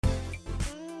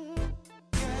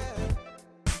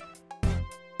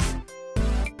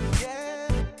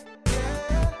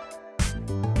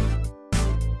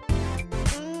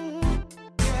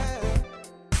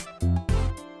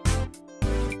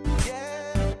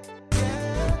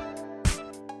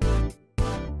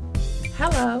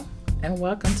Hello, and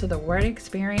welcome to the Word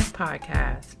Experience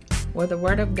Podcast, where the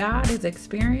Word of God is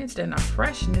experienced in a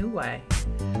fresh new way.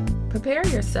 Prepare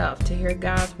yourself to hear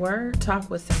God's Word talk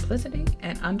with simplicity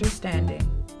and understanding.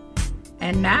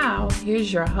 And now,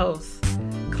 here's your host,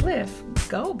 Cliff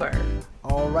Gober.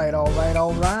 All right.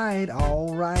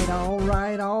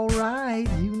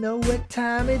 You know what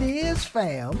time it is,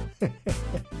 fam.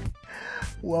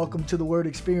 Welcome to the Word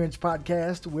Experience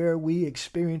Podcast, where we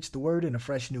experience the Word in a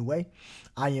fresh new way.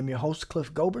 I am your host,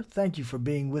 Cliff Gober. Thank you for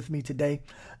being with me today.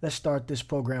 Let's start this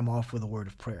program off with a word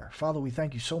of prayer. Father, we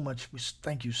thank you so much. We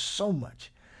thank you so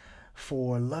much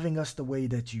for loving us the way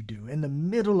that you do. In the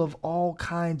middle of all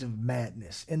kinds of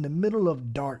madness, in the middle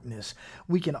of darkness,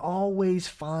 we can always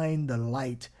find the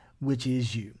light, which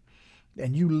is you.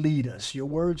 And you lead us. Your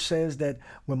word says that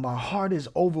when my heart is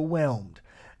overwhelmed,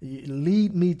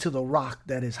 lead me to the rock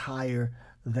that is higher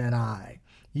than I.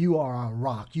 You are our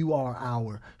rock. You are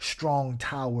our strong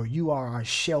tower. You are our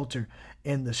shelter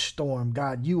in the storm.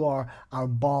 God, you are our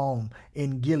balm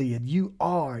in Gilead. You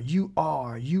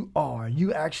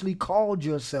actually called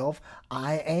yourself,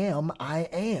 I am.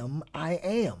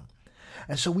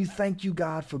 And so we thank you,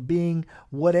 God, for being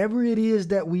whatever it is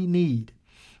that we need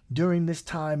during this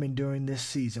time and during this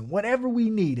season. Whatever we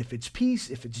need, if it's peace,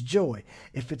 if it's joy,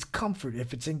 if it's comfort,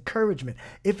 if it's encouragement,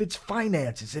 if it's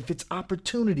finances, if it's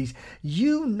opportunities,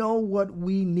 you know what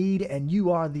we need, and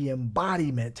you are the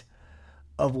embodiment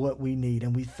of what we need.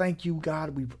 And we thank you,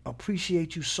 God. We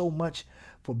appreciate you so much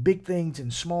for big things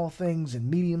and small things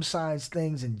and medium-sized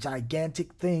things and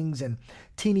gigantic things and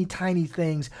teeny tiny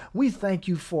things. We thank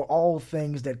you for all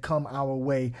things that come our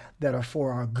way that are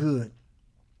for our good.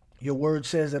 Your word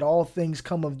says that all things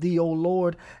come of thee, O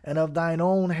Lord, and of thine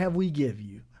own have we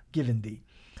given thee.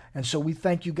 And so we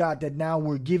thank you, God, that now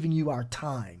we're giving you our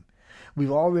time.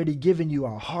 We've already given you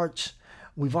our hearts.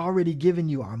 We've already given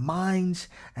you our minds.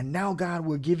 And now, God,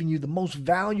 we're giving you the most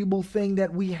valuable thing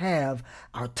that we have,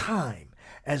 our time,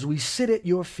 as we sit at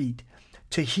your feet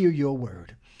to hear your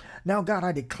word. Now, God,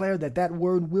 I declare that that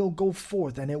word will go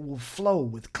forth and it will flow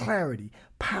with clarity,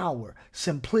 power,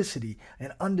 simplicity,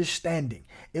 and understanding.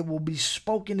 It will be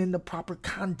spoken in the proper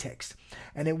context,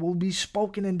 and it will be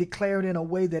spoken and declared in a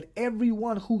way that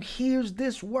everyone who hears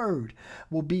this word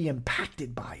will be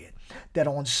impacted by it, that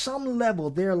on some level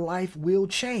their life will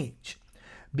change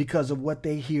because of what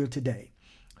they hear today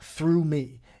through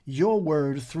me, your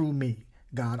word through me,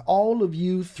 God, all of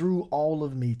you through all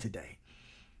of me today.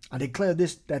 I declare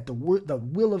this, that the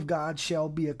will of God shall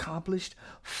be accomplished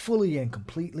fully and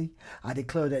completely. I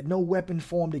declare that no weapon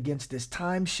formed against this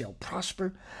time shall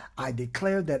prosper. I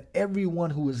declare that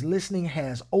everyone who is listening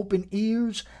has open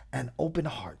ears and open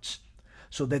hearts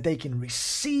so that they can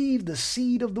receive the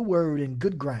seed of the word in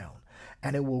good ground,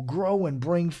 and it will grow and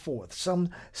bring forth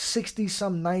some 60,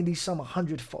 some 90, some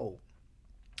 100-fold.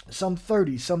 Some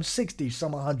 30, some 60,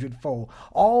 some 100-fold.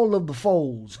 All of the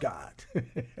folds, God,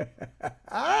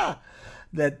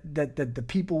 that the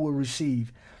people will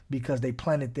receive because they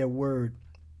planted your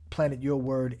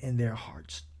word in their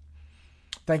hearts.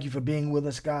 Thank you for being with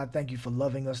us, God. Thank you for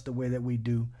loving us the way that we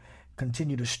do.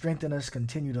 Continue to strengthen us.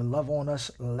 Continue to love on us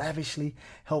lavishly.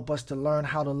 Help us to learn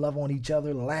how to love on each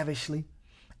other lavishly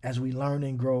as we learn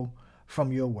and grow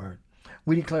from your word.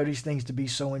 We declare these things to be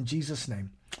so in Jesus'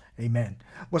 name. Amen.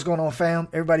 What's going on, fam?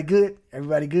 Everybody good?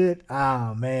 Everybody good?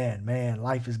 Man,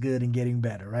 life is good and getting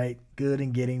better, right? Good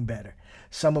and getting better.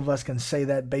 Some of us can say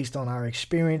that based on our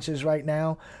experiences right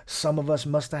now. Some of us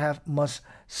must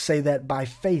say that by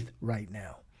faith right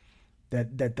now.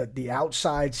 That the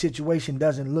outside situation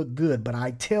doesn't look good, but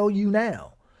I tell you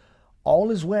now, all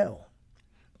is well.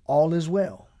 All is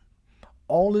well.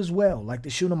 All is well. Like the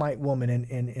Shunammite woman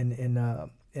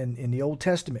in the Old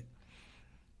Testament,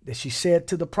 that she said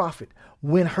to the prophet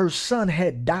when her son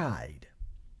had died.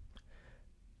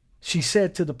 She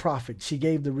said to the prophet, she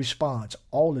gave the response,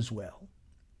 all is well.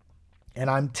 And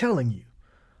I'm telling you,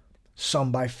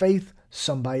 some by faith,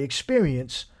 some by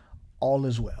experience, all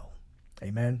is well.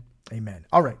 Amen. Amen.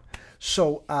 All right.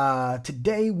 So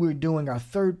today we're doing our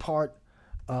third part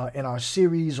in our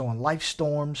series on life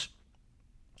storms.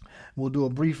 We'll do a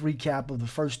brief recap of the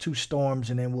first two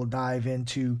storms, and then we'll dive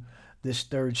into this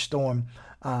third storm.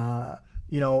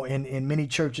 In many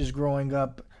churches growing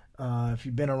up, if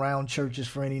you've been around churches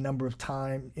for any number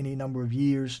of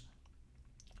years,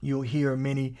 you'll hear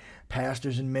many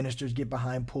pastors and ministers get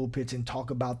behind pulpits and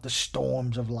talk about the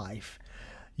storms of life,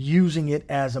 using it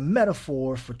as a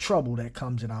metaphor for trouble that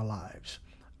comes in our lives,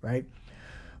 right?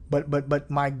 But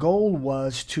my goal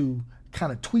was to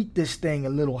kind of tweak this thing a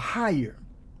little higher,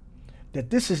 that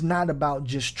this is not about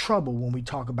just trouble when we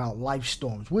talk about life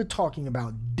storms. We're talking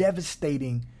about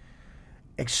devastating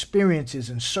experiences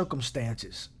and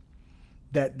circumstances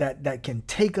that can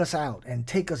take us out and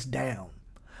take us down.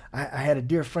 I had a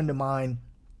dear friend of mine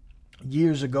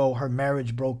years ago. Her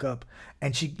marriage broke up,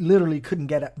 and she literally couldn't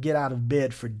get out of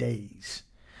bed for days.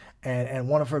 And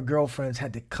one of her girlfriends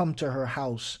had to come to her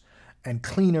house and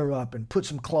clean her up and put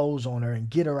some clothes on her and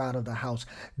get her out of the house.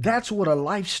 That's what a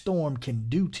life storm can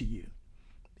do to you.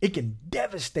 It can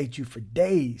devastate you for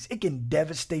days. It can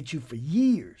devastate you for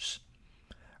years,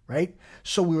 right?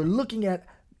 So we were looking at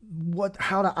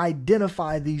how to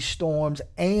identify these storms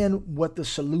and what the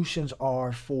solutions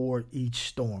are for each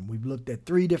storm. We've looked at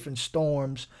 3 different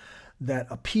storms that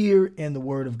appear in the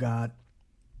Word of God.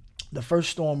 The first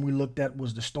storm we looked at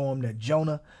was the storm that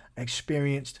Jonah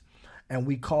experienced, and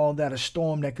we call that a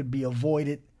storm that could be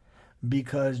avoided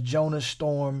because Jonah's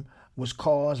storm was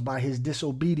caused by his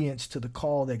disobedience to the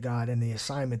call that God and the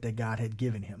assignment that God had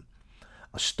given him.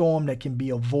 A storm that can be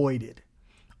avoided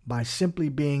by simply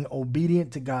being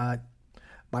obedient to God,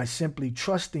 by simply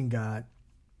trusting God,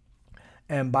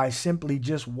 and by simply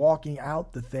just walking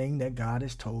out the thing that God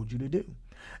has told you to do.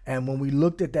 And when we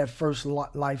looked at that first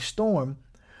life storm,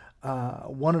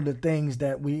 one of the things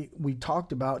that we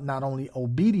talked about, not only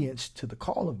obedience to the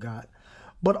call of God,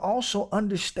 but also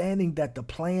understanding that the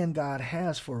plan God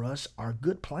has for us are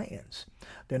good plans.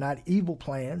 They're not evil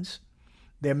plans.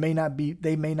 They may not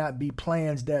be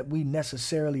plans that we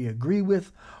necessarily agree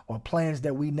with, or plans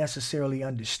that we necessarily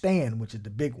understand, which is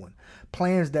the big one.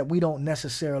 Plans that we don't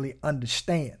necessarily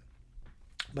understand.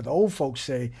 But the old folks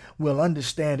say we'll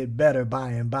understand it better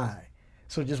by and by.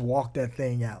 So just walk that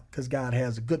thing out, because God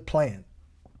has a good plan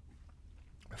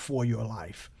for your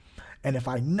life. And if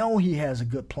I know he has a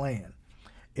good plan,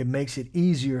 it makes it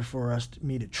easier for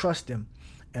me to trust him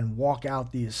and walk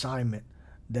out the assignment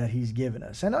that he's given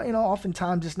us. And,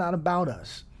 oftentimes it's not about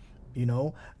us.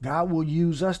 God will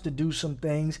use us to do some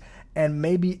things, and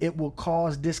maybe it will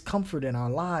cause discomfort in our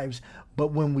lives.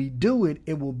 But when we do it,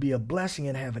 it will be a blessing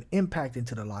and have an impact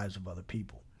into the lives of other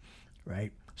people,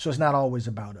 right? So it's not always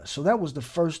about us. So that was the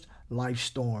first life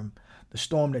storm, the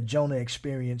storm that Jonah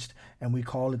experienced, and we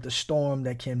call it the storm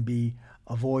that can be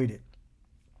avoided.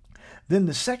 Then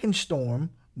the second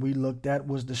storm we looked at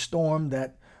was the storm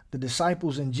that the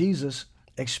disciples and Jesus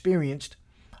experienced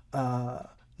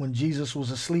when Jesus was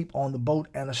asleep on the boat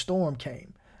and a storm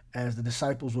came as the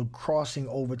disciples were crossing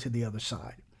over to the other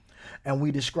side. And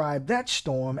we described that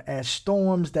storm as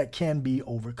storms that can be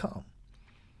overcome.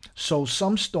 So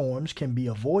some storms can be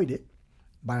avoided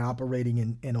by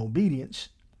operating in obedience.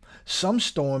 Some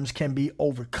storms can be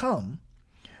overcome.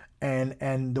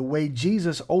 And the way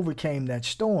Jesus overcame that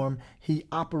storm, he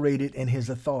operated in his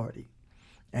authority.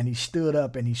 And he stood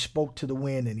up and he spoke to the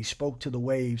wind and he spoke to the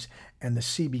waves, and the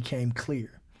sea became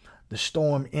clear. The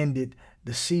storm ended,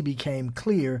 the sea became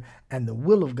clear, and the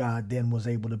will of God then was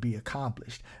able to be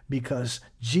accomplished because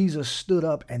Jesus stood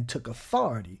up and took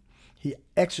authority. He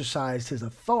exercised his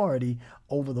authority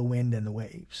over the wind and the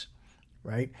waves,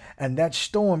 right? And that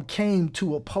storm came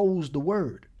to oppose the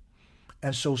word.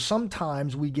 And so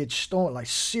sometimes we get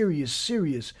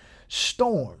serious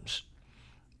storms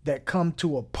that come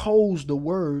to oppose the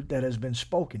word that has been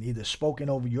spoken, either spoken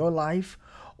over your life,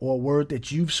 or a word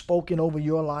that you've spoken over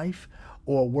your life,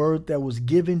 or a word that was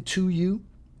given to you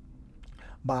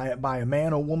by a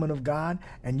man or woman of God,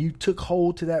 and you took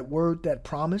hold to that word, that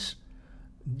promise,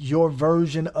 your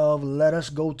version of let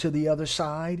us go to the other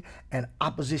side, and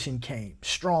opposition came,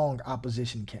 strong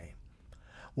opposition came.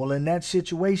 Well, in that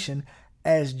situation,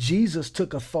 as Jesus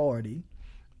took authority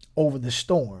over the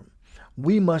storm,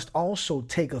 we must also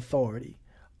take authority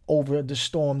over the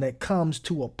storm that comes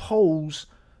to oppose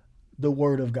the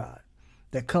word of God,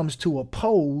 that comes to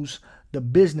oppose the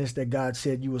business that God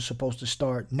said you were supposed to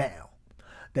start now,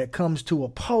 that comes to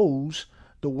oppose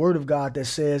the word of God that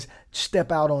says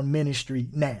step out on ministry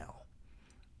now,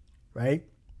 right?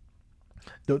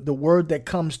 The word that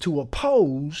comes to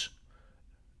oppose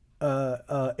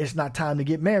it's not time to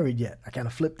get married yet. I kind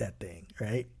of flip that thing,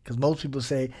 right? Because most people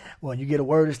say, well, you get a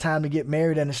word, it's time to get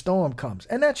married, and a storm comes.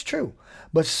 And that's true.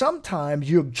 But sometimes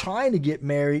you're trying to get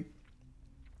married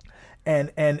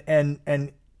and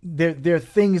there are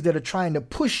things that are trying to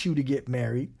push you to get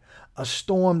married, a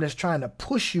storm that's trying to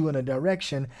push you in a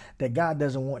direction that God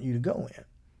doesn't want you to go in,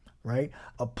 right?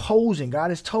 Opposing. God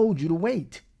has told you to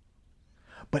wait.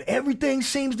 But everything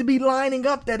seems to be lining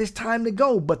up that it's time to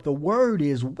go. But the word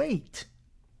is wait.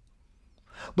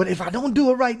 But if I don't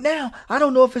do it right now, I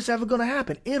don't know if it's ever going to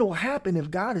happen. It'll happen if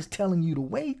God is telling you to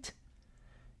wait.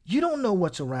 You don't know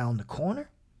what's around the corner.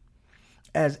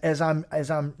 As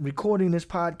I'm recording this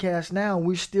podcast now,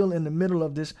 we're still in the middle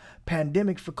of this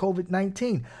pandemic for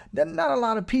COVID-19. Not a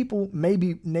lot of people,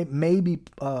 maybe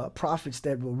prophets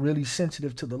that were really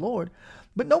sensitive to the Lord,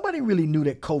 but nobody really knew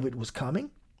that COVID was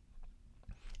coming.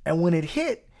 And when it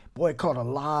hit, boy, it caught a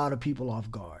lot of people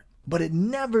off guard. But it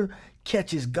never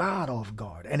catches God off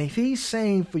guard. And if he's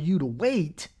saying for you to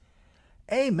wait,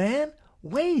 hey man,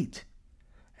 wait.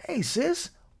 Hey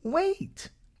sis, wait.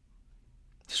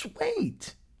 Just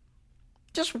wait.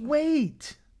 Just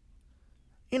wait.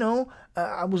 You know,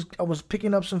 I was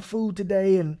picking up some food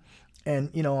today, and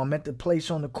you know, I'm at the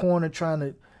place on the corner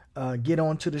trying to get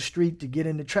onto the street to get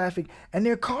into traffic, and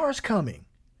there are cars coming.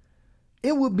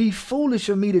 It would be foolish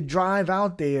of me to drive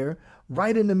out there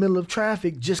right in the middle of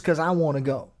traffic just because I want to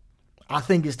go. I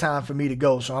think it's time for me to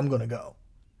go, so I'm going to go.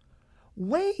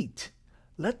 Wait.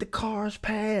 Let the cars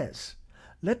pass.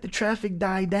 Let the traffic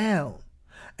die down.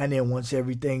 And then once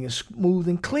everything is smooth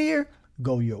and clear,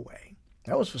 go your way.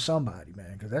 That was for somebody,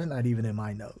 man, because that's not even in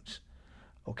my notes.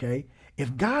 Okay?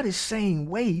 If God is saying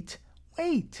wait,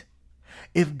 wait.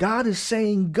 If God is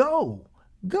saying go,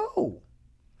 go.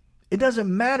 It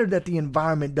doesn't matter that the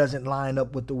environment doesn't line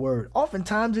up with the word.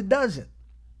 Oftentimes it doesn't.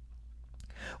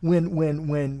 When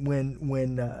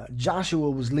Joshua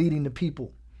was leading the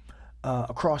people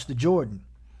across the Jordan,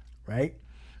 right?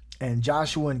 And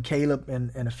Joshua and Caleb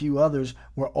and a few others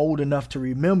were old enough to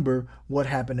remember what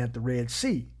happened at the Red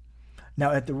Sea.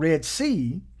 Now at the Red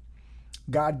Sea,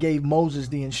 God gave Moses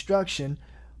the instruction,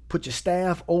 put your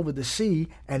staff over the sea,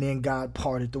 and then God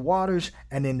parted the waters,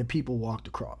 and then the people walked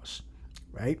across,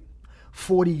 right?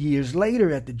 40 years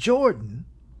later at the Jordan,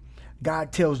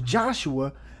 God tells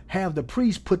Joshua, have the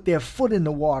priests put their foot in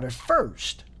the water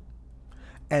first,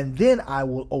 and then I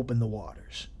will open the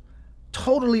waters.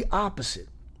 Totally opposite.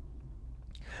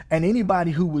 And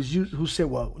anybody who said,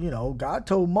 well, you know, God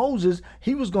told Moses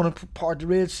he was going to part the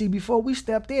Red Sea before we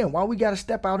stepped in. Why we got to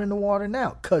step out in the water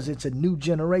now? Because it's a new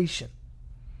generation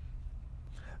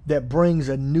that brings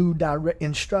a new direct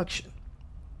instruction,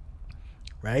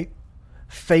 right?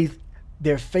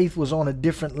 Their faith was on a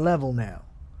different level now.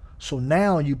 So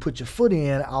now you put your foot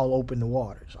in, I'll open the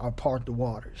waters. I'll part the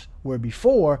waters. Where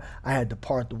before I had to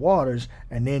part the waters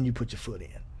and then you put your foot in.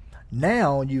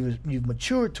 Now you've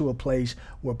matured to a place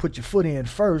where put your foot in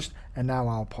first and now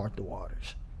I'll part the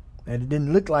waters. And it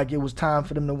didn't look like it was time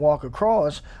for them to walk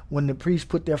across when the priests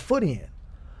put their foot in.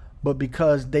 But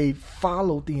because they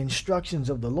followed the instructions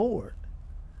of the Lord,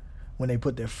 when they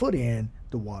put their foot in,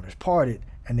 the waters parted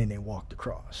and then they walked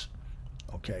across.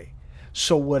 Okay.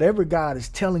 So whatever God is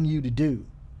telling you to do,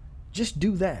 just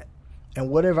do that. And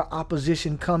whatever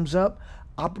opposition comes up,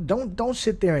 don't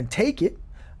sit there and take it.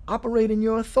 Operate in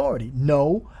your authority.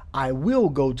 No, I will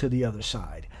go to the other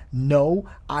side. No,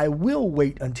 I will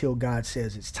wait until God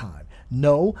says it's time.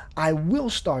 No, I will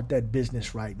start that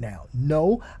business right now.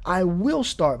 No, I will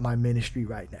start my ministry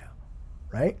right now.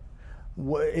 Right?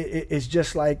 It's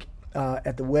just like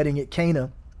at the wedding at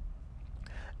Cana.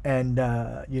 And,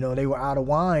 you know, they were out of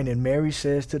wine. And Mary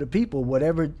says to the people,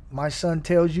 whatever my son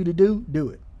tells you to do, do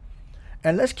it.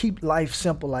 And let's keep life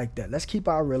simple like that. Let's keep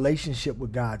our relationship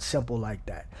with God simple like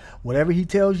that. Whatever he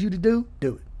tells you to do,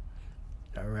 do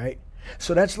it. All right.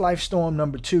 So that's life storm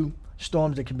number 2,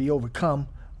 storms that can be overcome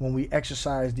when we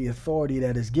exercise the authority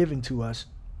that is given to us,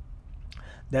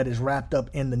 that is wrapped up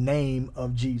in the name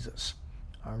of Jesus.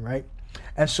 All right.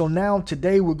 And so now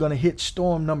today we're going to hit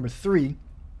storm number 3.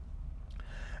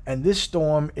 And this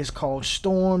storm is called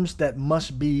storms that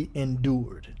must be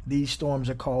endured. These storms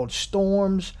are called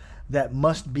storms that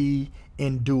must be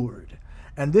endured.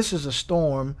 And this is a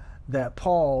storm that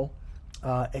Paul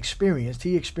experienced.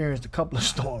 He experienced a couple of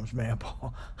storms, man,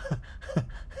 Paul.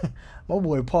 My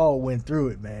boy Paul went through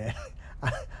it, man.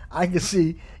 I could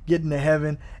see getting to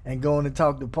heaven and going to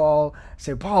talk to Paul,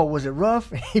 say, Paul, was it rough?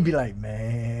 He'd be like,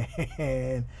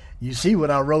 man, you see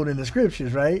what I wrote in the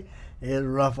scriptures, right? It's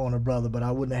rough on a brother, but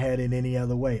I wouldn't have had it any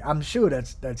other way. I'm sure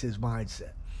that's his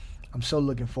mindset. I'm so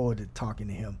looking forward to talking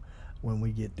to him when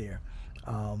we get there.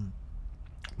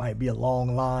 Might be a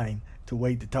long line to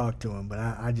wait to talk to him, but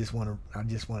I just want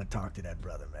to talk to that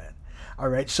brother, man. All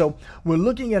right, so we're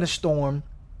looking at a storm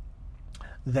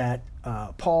that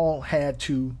Paul had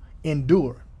to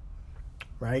endure,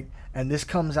 right? And this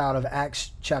comes out of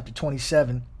Acts chapter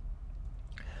 27,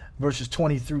 verses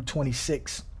 20 through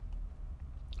 26.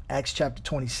 Acts chapter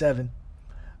 27,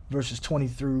 verses 20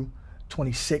 through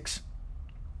 26.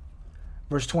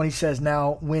 Verse 20 says,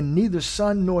 now when neither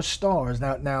sun nor stars,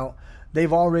 now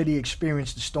they've already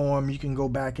experienced the storm. You can go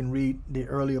back and read the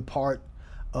earlier part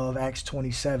of Acts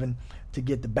 27 to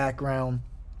get the background.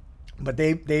 But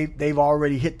they've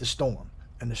already hit the storm.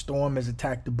 and the storm has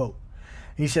attacked the boat.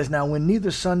 He says, now when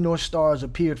neither sun nor stars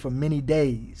appeared for many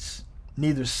days,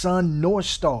 neither sun nor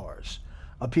stars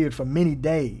appeared for many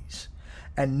days,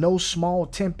 and no small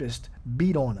tempest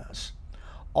beat on us,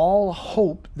 all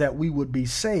hope that we would be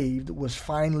saved was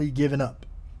finally given up.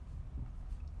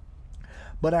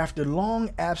 But after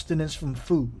long abstinence from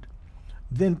food,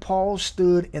 then Paul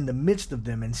stood in the midst of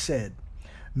them and said,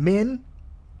 men,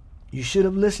 you should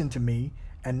have listened to me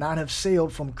and not have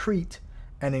sailed from Crete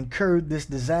and incurred this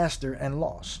disaster and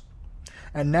loss.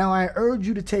 And now I urge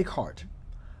you to take heart,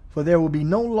 for there will be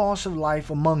no loss of life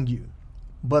among you,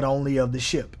 but only of the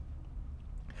ship.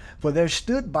 For there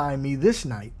stood by me this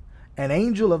night an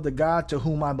angel of the God to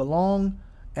whom I belong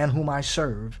and whom I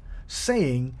serve,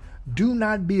 saying, do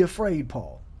not be afraid,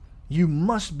 Paul. You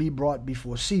must be brought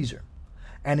before Caesar.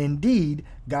 And indeed,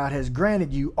 God has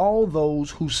granted you all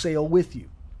those who sail with you.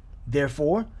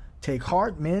 Therefore, take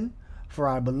heart, men, for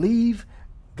I believe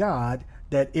God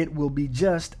that it will be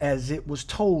just as it was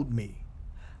told me.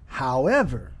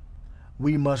 However,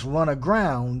 we must run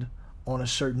aground on a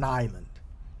certain island.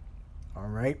 All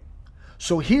right.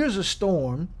 So here's a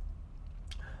storm.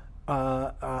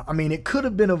 It could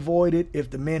have been avoided if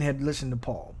the men had listened to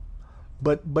Paul,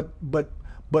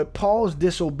 but Paul's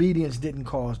disobedience didn't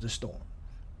cause the storm.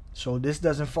 So this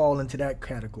doesn't fall into that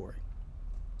category.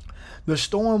 The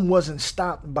storm wasn't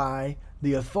stopped by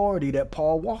the authority that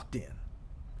Paul walked in.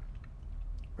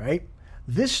 Right?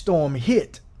 This storm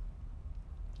hit,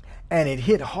 and it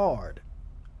hit hard,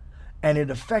 and it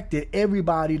affected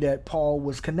everybody that Paul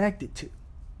was connected to.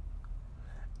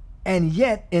 And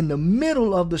yet, in the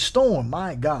middle of the storm,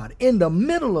 my God, in the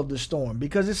middle of the storm,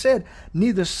 because it said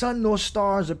neither sun nor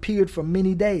stars appeared for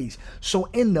many days. So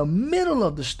in the middle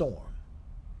of the storm,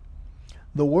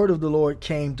 the word of the Lord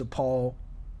came to Paul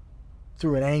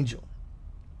through an angel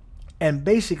and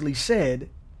basically said,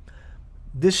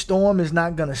 this storm is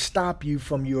not going to stop you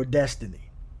from your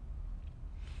destiny,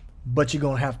 but you're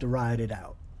going to have to ride it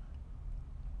out.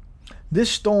 This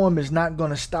storm is not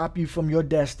going to stop you from your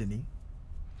destiny.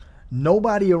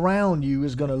 Nobody around you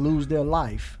is going to lose their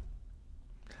life,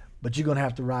 but you're going to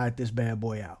have to ride this bad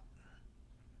boy out.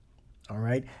 All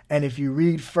right. And if you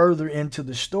read further into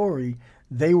the story,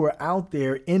 they were out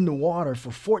there in the water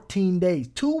for 14 days,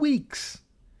 2 weeks.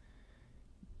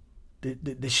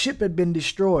 The ship had been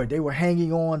destroyed. They were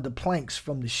hanging on the planks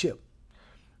from the ship,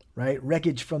 right?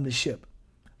 Wreckage from the ship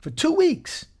for 2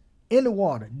 weeks in the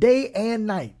water, day and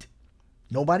night.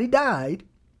 Nobody died.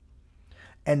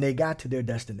 And they got to their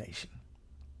destination.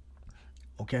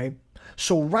 Okay?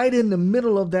 So right in the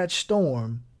middle of that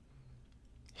storm,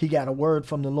 he got a word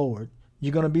from the Lord.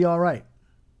 You're going to be all right.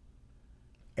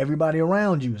 Everybody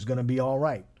around you is going to be all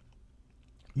right.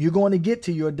 You're going to get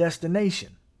to your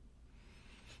destination.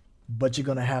 But you're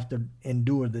going to have to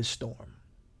endure this storm.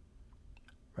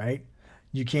 Right?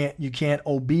 You can't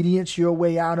obedience your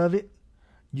way out of it.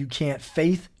 You can't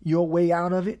faith your way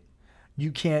out of it.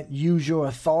 You can't use your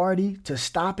authority to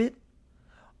stop it.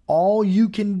 All you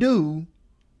can do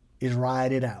is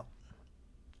ride it out.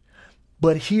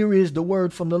 But here is the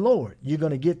word from the Lord. You're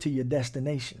going to get to your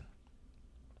destination.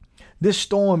 This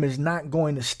storm is not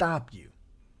going to stop you.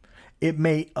 It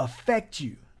may affect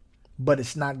you, but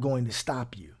it's not going to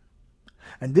stop you.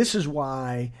 And this is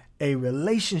why a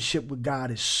relationship with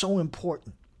God is so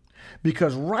important.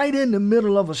 Because right in the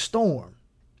middle of a storm,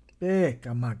 right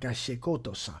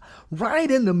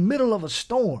in the middle of a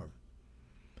storm,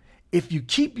 if you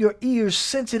keep your ears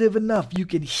sensitive enough, you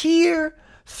can hear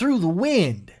through the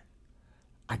wind,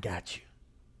 I got you.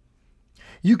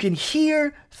 You can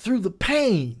hear through the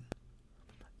pain,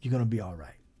 you're going to be all right.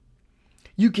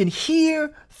 You can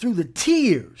hear through the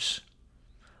tears,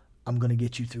 I'm going to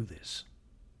get you through this.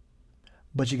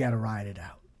 But you got to ride it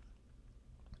out.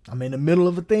 I'm in the middle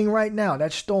of a thing right now.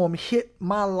 That storm hit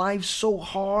my life so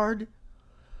hard,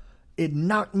 it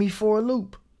knocked me for a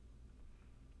loop.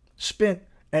 Spent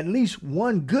at least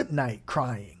one good night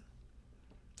crying.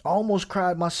 Almost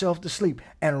cried myself to sleep.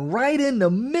 And right in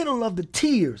the middle of the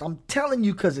tears, I'm telling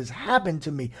you because it's happened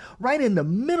to me. Right in the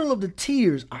middle of the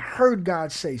tears, I heard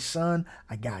God say, son,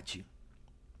 I got you.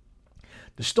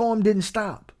 The storm didn't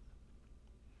stop.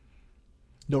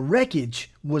 The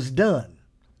wreckage was done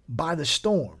by the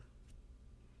storm.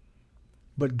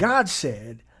 But God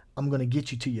said, I'm going to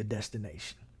get you to your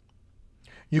destination.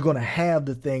 You're going to have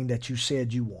the thing that you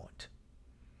said you want.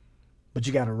 But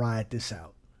you got to ride this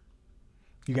out.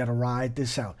 You got to ride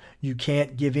this out. You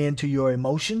can't give in to your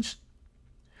emotions.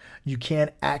 You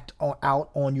can't act out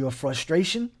on your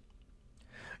frustration.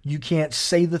 You can't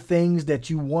say the things that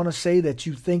you want to say that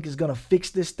you think is going to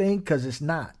fix this thing, because it's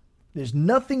not. There's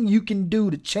nothing you can do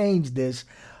to change this.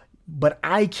 but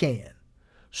I can.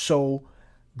 So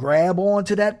grab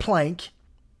onto that plank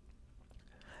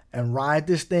and ride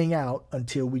this thing out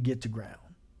until we get to ground.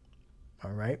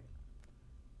 All right.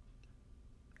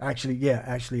 Actually,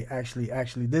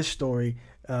 this story,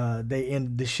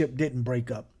 the ship didn't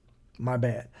break up. My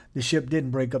bad. The ship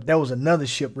didn't break up. There was another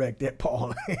shipwreck that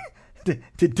Paul, the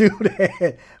dude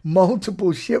had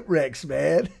multiple shipwrecks,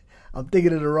 man. I'm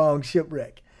thinking of the wrong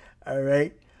shipwreck. All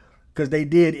right. Because they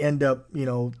did end up,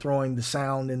 throwing the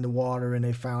sound in the water, and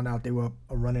they found out they were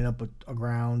running up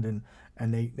aground,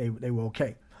 and they were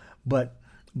okay. But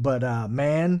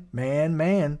man,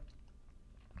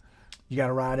 you got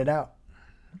to ride it out.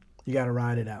 You got to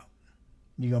ride it out.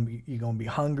 You're gonna be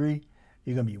hungry.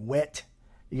 You're gonna be wet.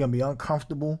 You're gonna be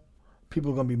uncomfortable.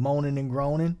 People are gonna be moaning and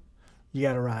groaning. You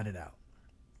got to ride it out.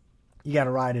 You got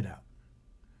to ride it out.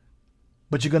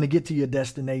 But you're gonna get to your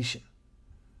destination.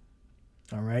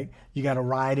 All right? You got to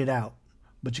ride it out,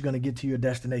 but you're going to get to your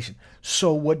destination.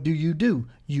 So what do?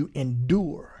 You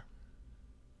endure.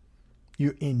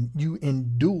 You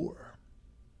endure.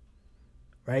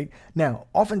 Right? Now,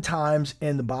 oftentimes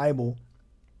in the Bible,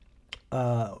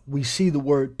 we see the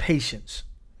word patience.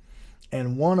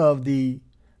 And one of the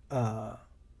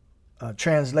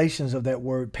translations of that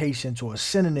word patience, or a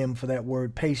synonym for that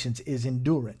word patience, is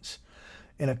endurance.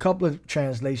 In a couple of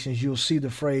translations, you'll see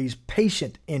the phrase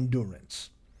patient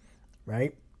endurance,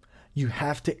 right? You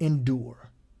have to endure.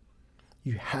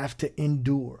 You have to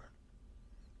endure,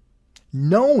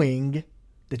 knowing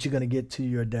that you're going to get to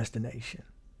your destination.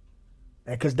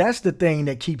 Because that's the thing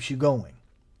that keeps you going.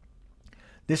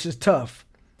 This is tough,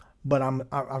 but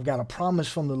I've got a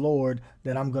promise from the Lord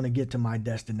that I'm going to get to my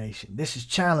destination. This is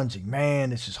challenging. Man,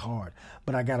 this is hard.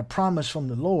 But I got a promise from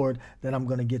the Lord that I'm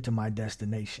going to get to my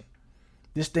destination.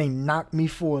 This thing knocked me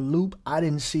for a loop. I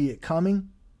didn't see it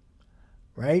coming,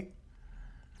 right?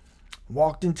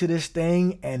 Walked into this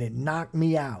thing and it knocked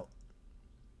me out.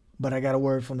 But I got a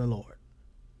word from the Lord.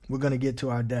 We're going to get to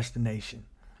our destination.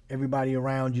 Everybody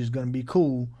around you is going to be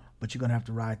cool, but you're going to have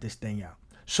to ride this thing out.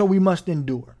 So we must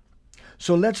endure.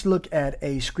 So let's look at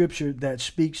a scripture that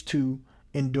speaks to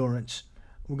endurance.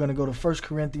 We're going to go to 1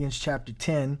 Corinthians chapter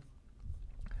 10,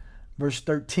 verse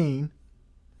 13.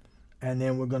 And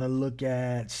then we're going to look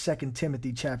at 2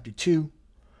 Timothy chapter 2,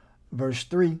 verse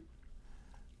 3.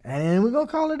 And then we're going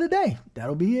to call it a day.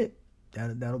 That'll be it.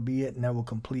 That'll be it. And that will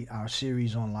complete our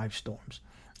series on life storms.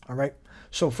 All right.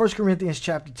 So 1 Corinthians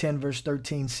chapter 10, verse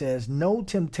 13 says, "No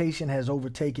temptation has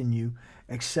overtaken you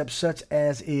except such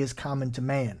as is common to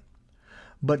man.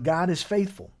 But God is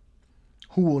faithful,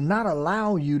 who will not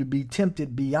allow you to be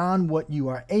tempted beyond what you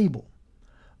are able,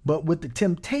 but with the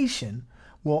temptation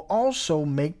will also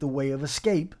make the way of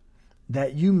escape,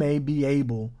 that you may be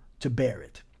able to bear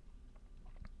it.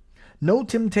 No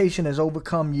temptation has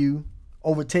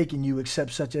overtaken you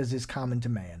except such as is common to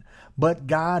man. But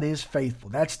God is faithful."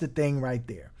 That's the thing right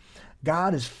there.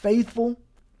 God is faithful,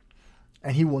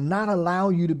 and he will not allow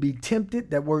you to be tempted.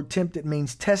 That word tempted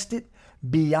means tested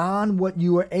beyond what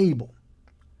you are able,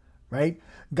 right?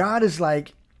 God is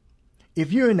like,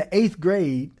 if you're in the 8th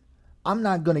grade, I'm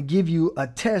not going to give you a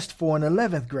test for an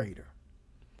 11th grader.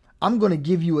 I'm going to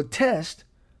give you a test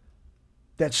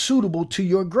that's suitable to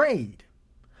your grade.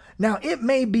 Now, it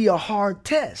may be a hard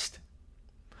test,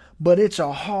 but it's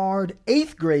a hard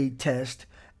 8th grade test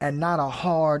and not a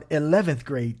hard 11th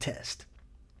grade test,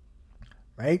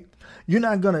 right? You're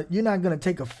not going to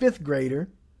take a 5th grader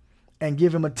and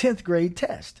give him a 10th grade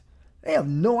test. They have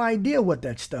no idea what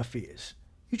that stuff is.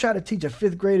 You try to teach a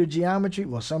 5th grader geometry,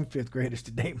 well, some 5th graders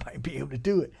today might be able to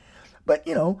do it. But,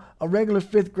 a regular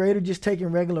 5th grader just taking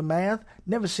regular math,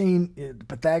 never seen the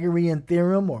Pythagorean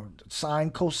theorem or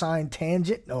sine, cosine,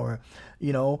 tangent, or,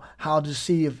 how to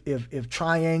see if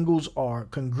triangles are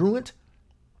congruent.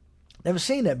 Never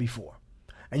seen that before.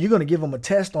 And you're going to give them a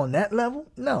test on that level?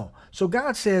 No. So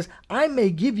God says, I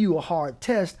may give you a hard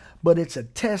test, but it's a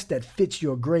test that fits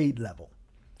your grade level.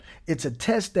 It's a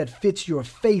test that fits your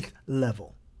faith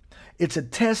level. It's a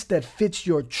test that fits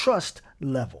your trust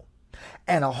level.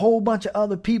 And a whole bunch of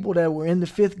other people that were in the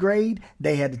 5th grade,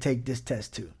 they had to take this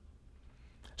test too.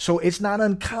 So it's not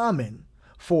uncommon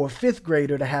for a 5th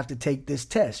grader to have to take this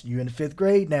test. You're in the 5th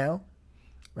grade now,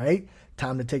 right?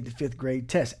 Time to take the 5th grade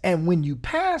test. And when you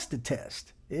pass the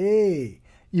test, you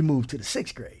move to the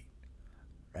 6th grade,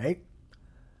 right?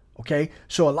 Okay,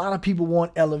 so a lot of people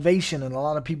want elevation and a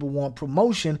lot of people want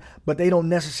promotion, but they don't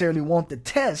necessarily want the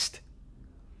test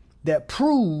that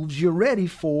proves you're ready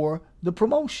for the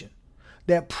promotion,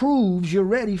 that proves you're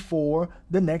ready for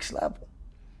the next level,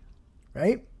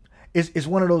 right? It's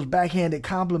one of those backhanded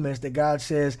compliments that God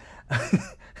says,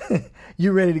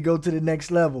 You're ready to go to the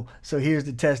next level. So here's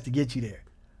the test to get you there.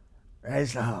 Right?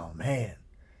 It's like, oh man,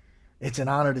 it's an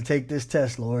honor to take this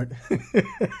test, Lord.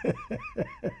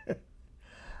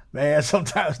 Man,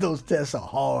 sometimes those tests are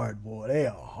hard, boy. They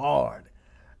are hard,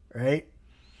 right?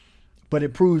 But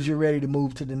it proves you're ready to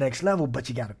move to the next level, but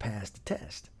you got to pass the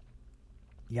test.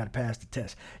 You got to pass the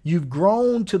test. You've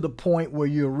grown to the point where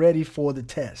you're ready for the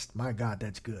test. My God,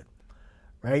 that's good,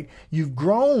 right? You've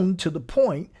grown to the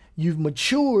point, you've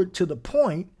matured to the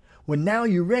point where now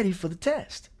you're ready for the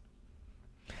test.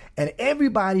 And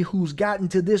everybody who's gotten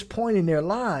to this point in their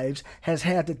lives has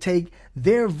had to take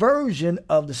their version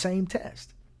of the same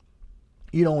test.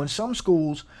 You know, in some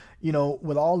schools, you know,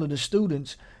 with all of the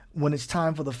students, when it's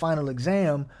time for the final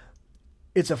exam,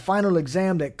 it's a final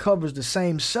exam that covers the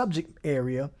same subject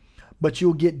area, but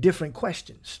you'll get different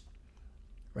questions,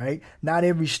 right? Not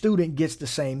every student gets the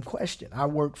same question. I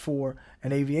work for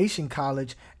an aviation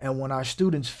college, and when our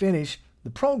students finish the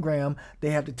program, they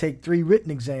have to take 3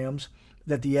 written exams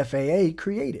that the FAA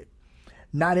created.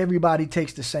 Not everybody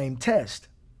takes the same test,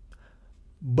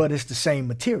 but it's the same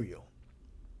material,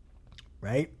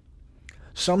 right?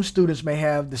 Some students may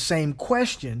have the same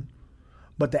question,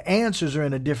 but the answers are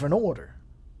in a different order.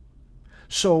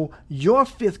 So your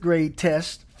 5th grade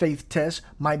test, faith test,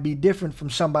 might be different from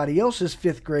somebody else's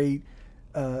 5th grade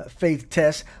faith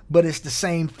test, but it's the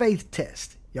same faith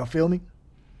test. Y'all feel me?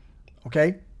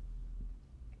 Okay?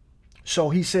 So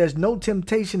he says, no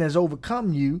temptation has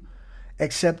overcome you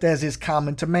except as is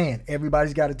common to man.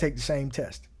 Everybody's got to take the same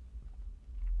test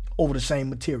over the same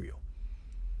material.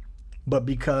 But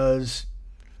because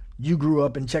you grew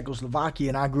up in Czechoslovakia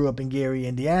and I grew up in Gary,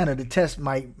 Indiana, the test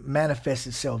might manifest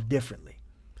itself differently.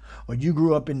 Or you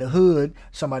grew up in the hood,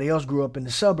 somebody else grew up in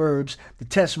the suburbs, the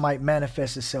test might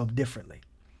manifest itself differently.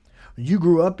 You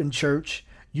grew up in church,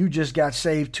 you just got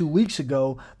saved 2 weeks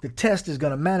ago, the test is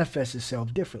going to manifest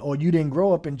itself different. Or you didn't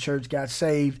grow up in church, got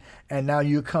saved, and now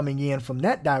you're coming in from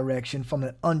that direction, from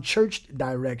an unchurched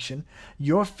direction.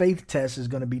 Your faith test is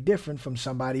going to be different from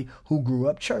somebody who grew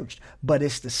up churched. But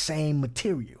it's the same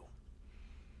material.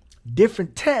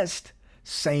 Different test,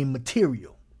 same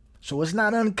material. So it's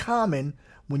not uncommon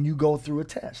when you go through a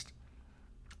test,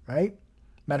 right?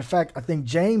 Matter of fact, I think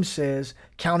James says,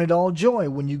 count it all joy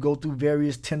when you go through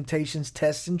various temptations,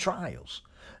 tests, and trials,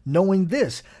 knowing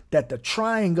this, that the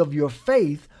trying of your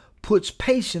faith puts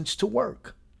patience to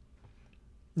work.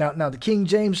 Now the King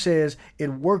James says, it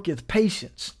worketh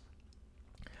patience,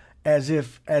 as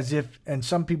if, and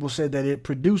some people say that it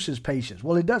produces patience.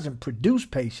 Well, it doesn't produce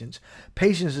patience.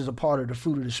 Patience is a part of the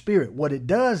fruit of the Spirit. What it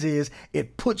does is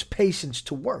it puts patience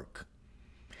to work.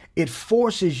 It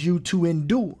forces you to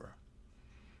endure,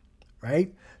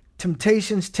 right?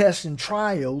 Temptations, tests, and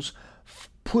trials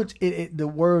put it the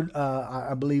word,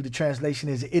 I believe the translation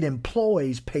is, it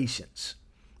employs patience.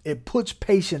 It puts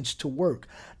patience to work.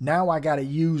 Now I got to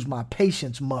use my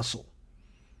patience muscle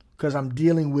because I'm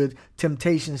dealing with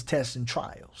temptations, tests, and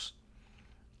trials.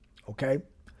 Okay?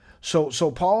 So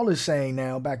Paul is saying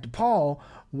now, back to Paul,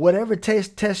 whatever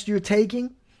test you're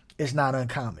taking is not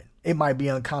uncommon. It might be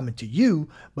uncommon to you,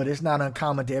 but it's not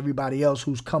uncommon to everybody else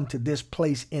who's come to this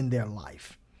place in their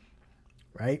life,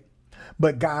 right?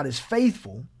 But God is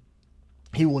faithful.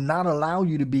 He will not allow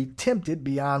you to be tempted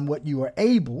beyond what you are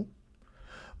able,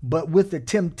 but with the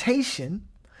temptation,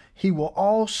 he will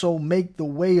also make the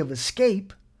way of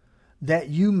escape that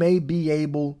you may be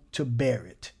able to bear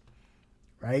it,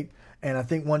 right? And I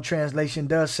think one translation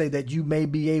does say that you may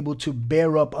be able to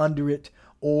bear up under it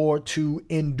or to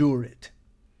endure it.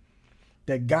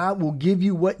 That God will give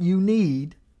you what you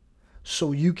need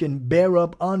so you can bear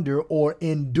up under or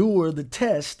endure the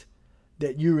test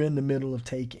that you're in the middle of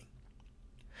taking.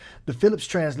 The Phillips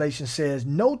translation says,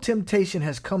 no temptation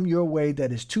has come your way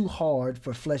that is too hard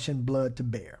for flesh and blood to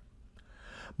bear.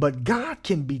 But God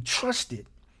can be trusted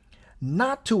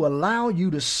not to allow you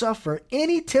to suffer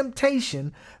any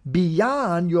temptation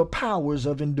beyond your powers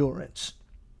of endurance.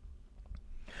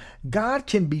 God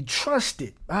can be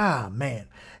trusted.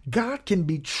 God can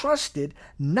be trusted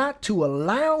not to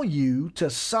allow you to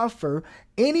suffer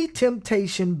any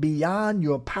temptation beyond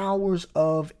your powers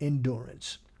of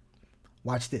endurance.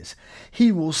 Watch this.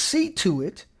 He will see to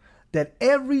it that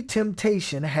every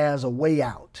temptation has a way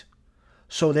out,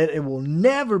 so that it will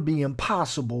never be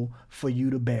impossible for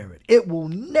you to bear it. It will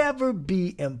never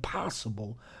be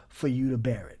impossible for you to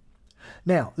bear it.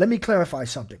 Now, let me clarify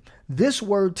something. This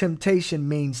word temptation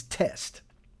means test.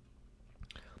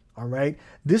 All right.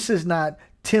 This is not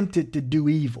tempted to do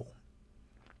evil.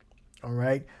 All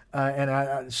right.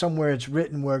 And somewhere it's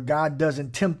written where God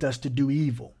doesn't tempt us to do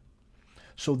evil.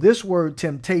 So this word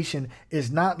temptation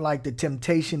is not like the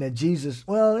temptation that Jesus,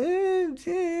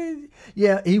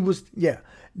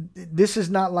 this is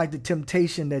not like the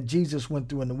temptation that Jesus went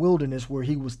through in the wilderness where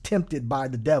he was tempted by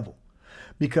the devil,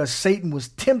 because Satan was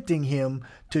tempting him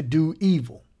to do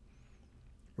evil,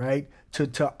 right?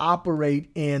 To operate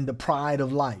in the pride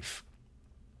of life,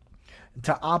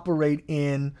 to operate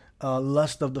in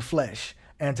lust of the flesh,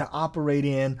 and to operate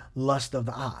in lust of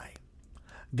the eye.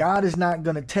 God is not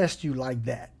going to test you like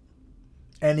that.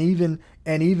 And even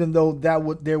though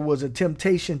there was a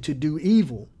temptation to do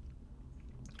evil,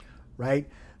 right?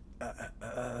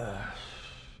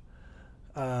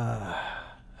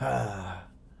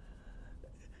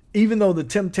 Even though the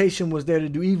temptation was there to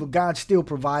do evil, God still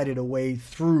provided a way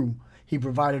through. He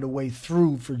provided a way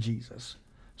through for Jesus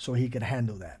so he could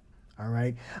handle that. All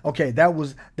right. Okay, that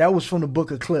was from the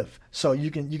book of Cliff. So you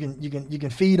can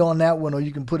feed on that one, or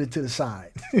you can put it to the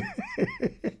side.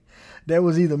 There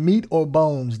was either meat or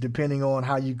bones, depending on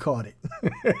how you caught it.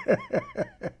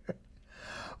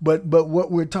 But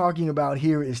what we're talking about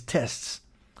here is tests,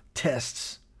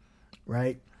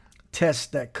 right? Tests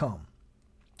that come,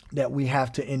 that we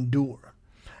have to endure.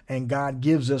 And God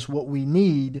gives us what we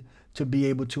need to be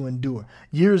able to endure.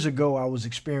 Years ago, I was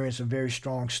experiencing a very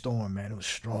strong storm, man. It was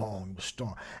strong.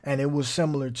 And it was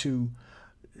similar to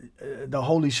the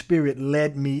Holy Spirit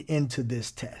led me into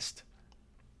this test,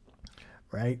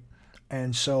 right?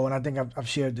 And so, and I think I've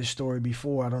shared this story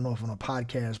before. I don't know if on a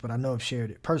podcast, but I know I've shared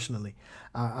it personally.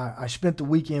 I spent the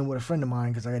weekend with a friend of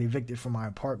mine because I got evicted from my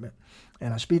apartment.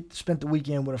 And I spent the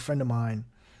weekend with a friend of mine,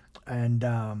 and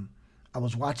I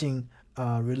was watching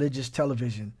a religious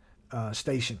television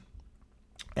station.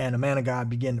 And a man of God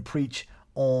began to preach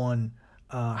on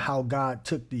how God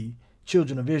took the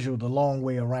children of Israel the long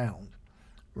way around,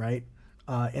 right,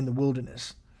 in the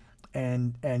wilderness.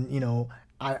 And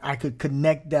I could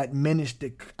connect that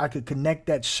ministry, I could connect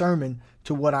that sermon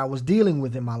to what I was dealing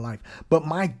with in my life. But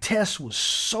my test was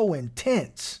so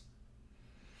intense.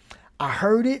 I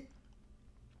heard it.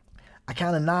 I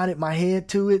kind of nodded my head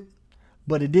to it,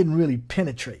 but it didn't really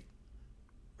penetrate.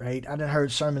 Right? I done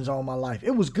heard sermons all my life.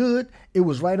 It was good. It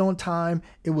was right on time.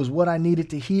 It was what I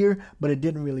needed to hear, but it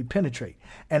didn't really penetrate.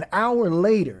 An hour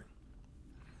later,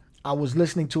 I was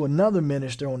listening to another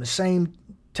minister on the same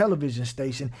television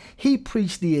station. He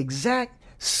preached the exact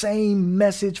same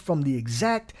message from the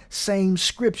exact same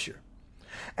scripture.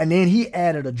 And then he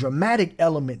added a dramatic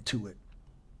element to it.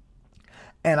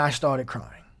 And I started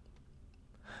crying.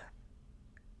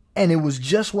 And it was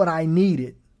just what I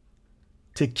needed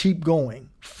to keep going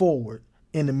forward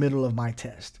in the middle of my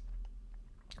test,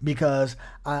 because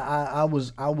I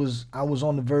was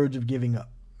on the verge of giving up.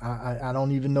 I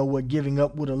don't even know what giving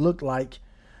up would have looked like,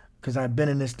 because I've been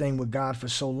in this thing with God for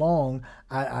so long.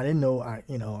 I didn't know. I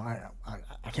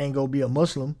can't go be a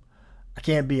Muslim. I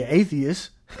can't be an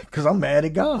atheist because I'm mad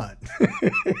at God.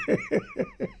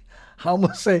 I'm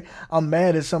gonna say I'm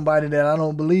mad at somebody that I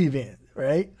don't believe in,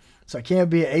 right? So I can't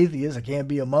be an atheist. I can't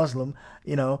be a Muslim.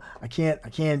 I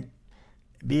can't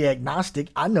be agnostic.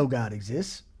 I know God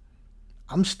exists.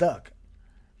 I'm stuck,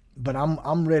 but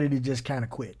I'm ready to just kind of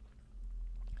quit.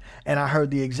 And I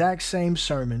heard the exact same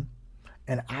sermon,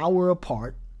 an hour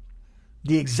apart,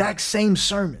 the exact same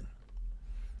sermon.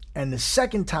 And the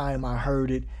second time I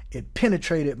heard it, it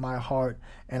penetrated my heart,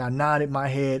 and I nodded my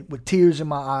head with tears in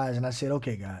my eyes, and I said,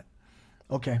 okay, God,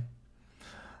 okay.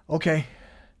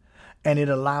 And it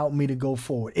allowed me to go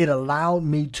forward. It allowed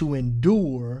me to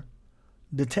endure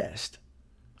the test.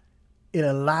 It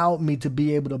allowed me to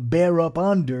be able to bear up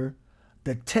under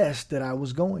the test that I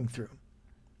was going through.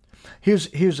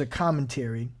 Here's a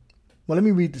commentary. Well, let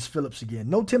me read this Phillips again.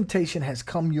 No temptation has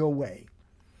come your way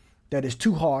that is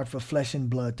too hard for flesh and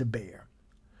blood to bear.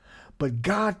 But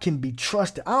God can be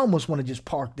trusted. I almost want to just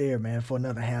park there, man, for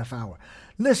another half hour.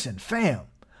 Listen, fam,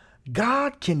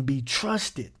 God can be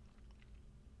trusted.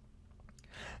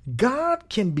 God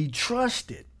can be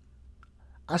trusted.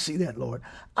 I see that, Lord.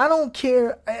 I don't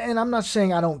care, and I'm not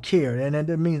saying I don't care, and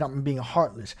that means I'm being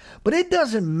heartless. But it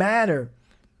doesn't matter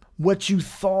what you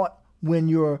thought when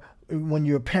your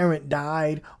parent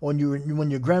died, or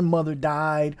when your grandmother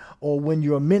died, or when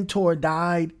your mentor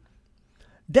died.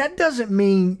 That doesn't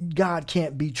mean God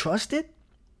can't be trusted.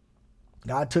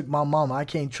 God took my mama. I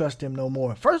can't trust him no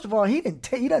more. First of all, he doesn't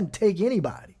take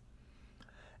anybody.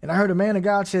 And I heard a man of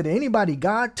God said, anybody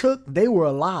God took, they were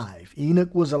alive.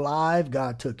 Enoch was alive,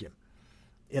 God took him.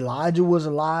 Elijah was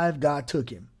alive, God took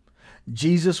him.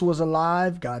 Jesus was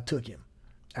alive, God took him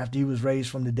after he was raised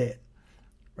from the dead,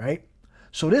 right?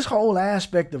 So this whole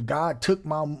aspect of God took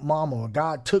my mama or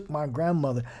God took my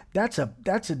grandmother, that's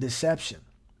a deception.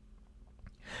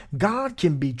 God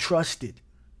can be trusted.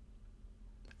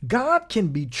 God can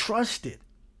be trusted.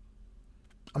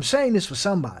 I'm saying this for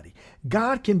somebody.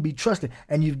 God can be trusted.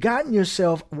 And you've gotten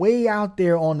yourself way out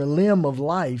there on the limb of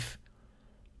life,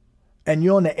 and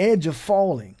you're on the edge of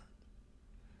falling.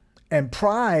 And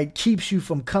pride keeps you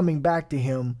from coming back to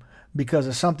him because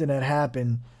of something that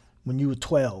happened when you were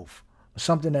 12, or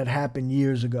something that happened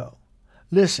years ago.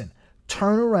 Listen,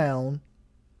 turn around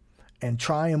and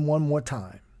try him one more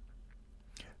time.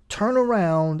 Turn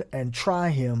around and try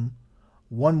him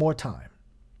one more time.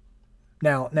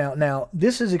 Now,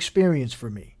 this is experience for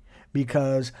me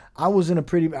because I've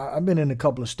been in a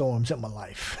couple of storms in my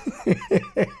life.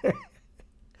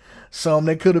 Some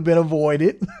that could have been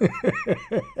avoided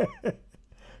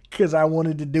because I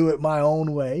wanted to do it my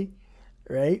own way,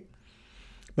 right?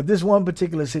 But this one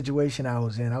particular situation I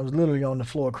was in, I was literally on the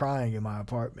floor crying in my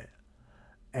apartment.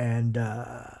 And,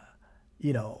 I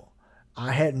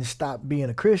hadn't stopped being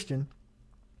a Christian,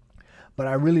 but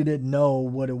I really didn't know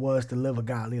what it was to live a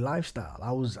godly lifestyle.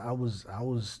 I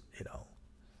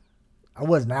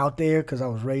wasn't out there because I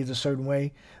was raised a certain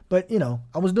way, but,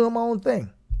 I was doing my own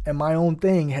thing. And my own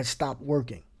thing had stopped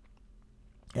working.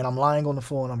 And I'm lying on the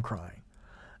floor and I'm crying.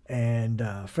 And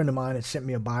a friend of mine had sent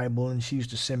me a Bible, and she used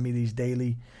to send me these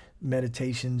daily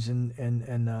meditations and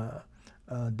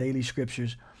daily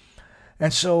scriptures.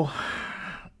 And so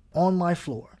on my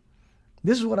floor,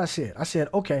 this is what I said. I said,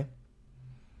 okay,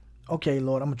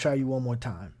 Lord, I'm going to try you one more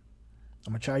time.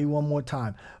 I'm going to try you one more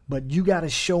time. But you got to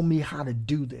show me how to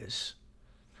do this.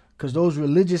 Because those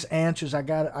religious answers I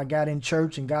got in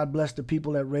church, and God bless the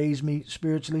people that raised me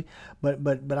spiritually,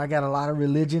 but I got a lot of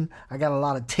religion. I got a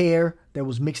lot of tear that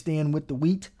was mixed in with the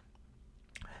wheat,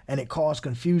 and it caused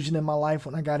confusion in my life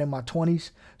when I got in my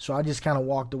 20s. So I just kind of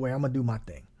walked away. I'm going to do my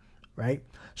thing, right?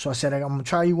 So I said, I'm going to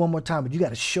try you one more time, but you got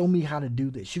to show me how to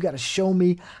do this. You got to show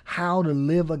me how to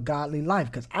live a godly life,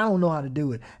 because I don't know how to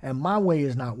do it, and my way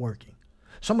is not working.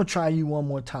 So I'm going to try you one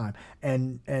more time.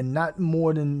 And not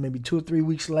more than maybe 2 or 3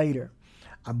 weeks later,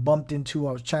 I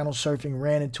was channel surfing,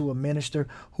 ran into a minister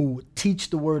who would teach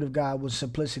the word of God with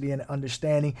simplicity and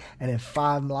understanding. And in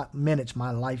 5 minutes, my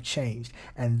life changed.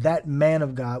 And that man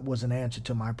of God was an answer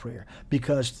to my prayer,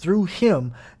 because through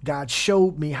him, God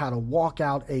showed me how to walk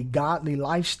out a godly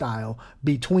lifestyle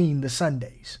between the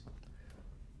Sundays.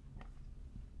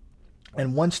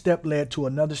 And one step led to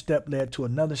another step, led to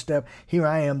another step. Here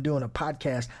I am doing a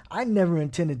podcast. I never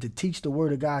intended to teach the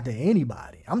word of God to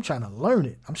anybody. I'm trying to learn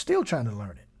it. I'm still trying to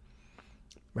learn it.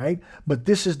 Right? But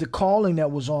this is the calling that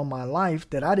was on my life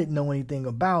that I didn't know anything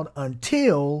about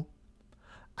until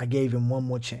I gave him one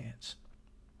more chance.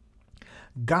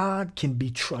 God can be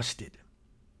trusted.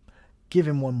 Give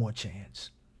him one more chance.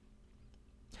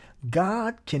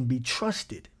 God can be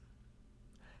trusted.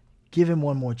 Give him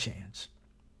one more chance.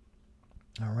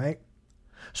 All right.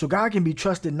 So God can be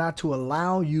trusted not to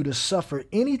allow you to suffer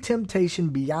any temptation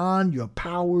beyond your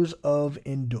powers of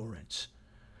endurance.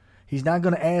 He's not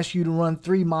going to ask you to run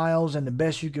 3 miles and the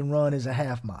best you can run is a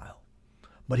half mile.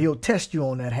 But he'll test you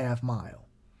on that half mile.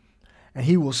 And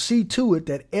he will see to it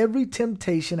that every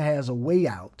temptation has a way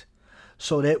out,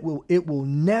 so that it will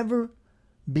never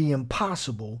be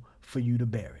impossible for you to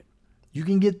bear it. You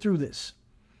can get through this.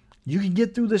 You can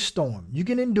get through this storm. You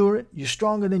can endure it. You're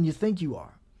stronger than you think you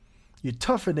are. You're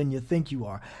tougher than you think you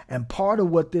are. And part of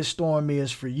what this storm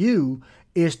is for you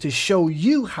is to show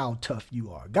you how tough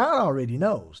you are. God already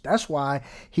knows. That's why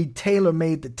he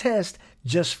tailor-made the test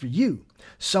just for you.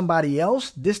 Somebody else,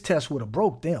 this test would have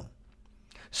broke them.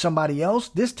 Somebody else,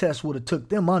 this test would have took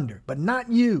them under, but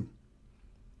not you.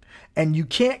 And you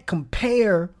can't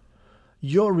compare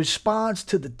your response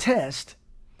to the test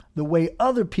the way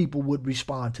other people would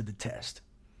respond to the test.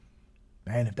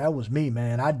 Man, if that was me,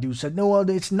 man, I'd do something. No,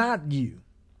 it's not you.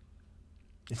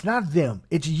 It's not them.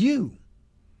 It's you.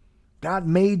 God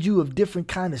made you of different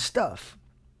kind of stuff.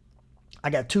 I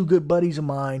got 2 good buddies of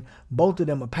mine. Both of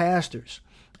them are pastors.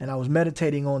 And I was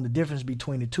meditating on the difference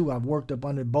between the two. I've worked up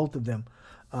under both of them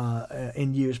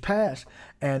in years past.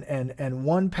 And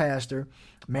one pastor,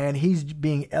 man, he's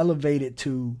being elevated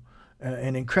to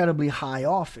an incredibly high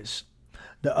office.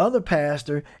 The other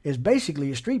pastor is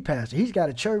basically a street pastor. He's got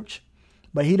a church,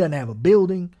 but he doesn't have a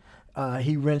building.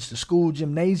 He rents the school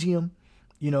gymnasium.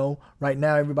 Right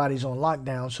now everybody's on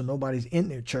lockdown, so nobody's in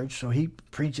their church. So he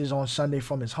preaches on Sunday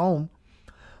from his home.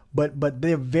 But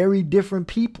they're very different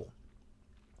people.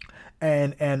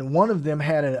 And one of them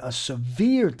had a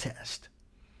severe test,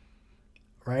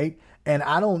 right? And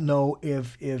I don't know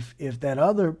if that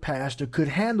other pastor could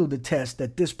handle the test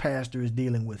that this pastor is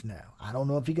dealing with now. I don't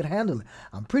know if he could handle it.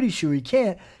 I'm pretty sure he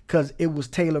can't, because it was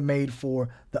tailor-made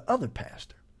for the other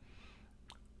pastor,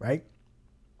 right?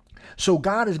 So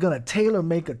God is going to tailor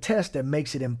make a test that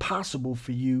makes it impossible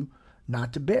for you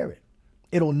not to bear it.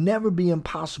 It'll never be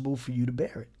impossible for you to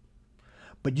bear it.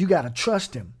 But you got to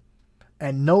trust him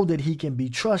and know that he can be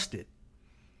trusted.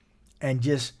 And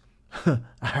just,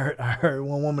 I heard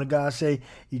one woman of God say,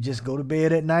 you just go to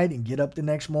bed at night and get up the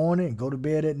next morning, and go to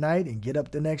bed at night and get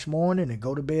up the next morning, and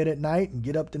go to bed at night and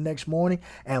get up the next morning.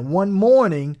 And one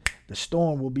morning, the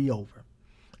storm will be over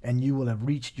and you will have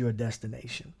reached your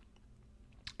destination.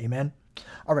 Amen.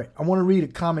 All right. I want to read a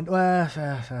comment. Well,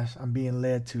 I'm being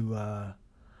led to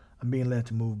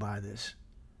move by this.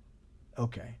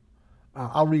 Okay.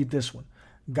 I'll read this one.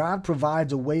 God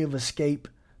provides a way of escape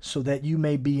so that you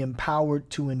may be empowered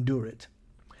to endure it.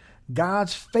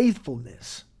 God's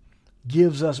faithfulness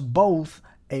gives us both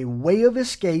a way of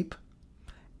escape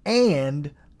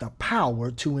and the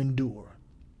power to endure.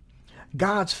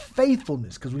 God's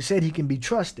faithfulness, because we said he can be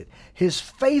trusted, his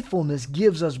faithfulness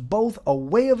gives us both a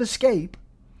way of escape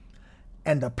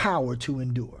and the power to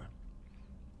endure.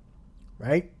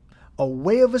 Right? A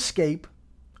way of escape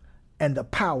and the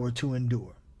power to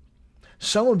endure.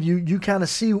 Some of you kind of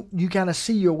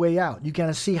see your way out. You kind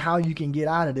of see how you can get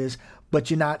out of this, but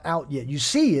you're not out yet. You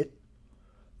see it,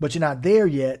 but you're not there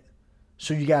yet.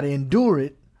 So you got to endure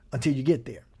it until you get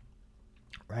there.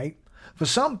 Right? For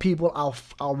some people,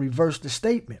 I'll reverse the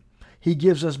statement. He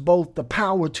gives us both the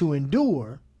power to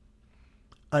endure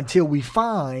until we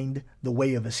find the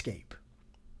way of escape.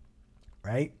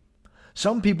 Right?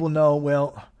 Some people know,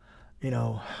 well,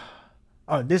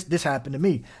 this happened to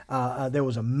me. There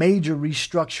was a major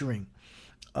restructuring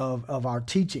of our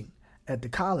teaching at the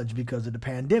college because of the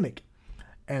pandemic.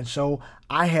 And so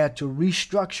I had to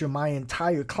restructure my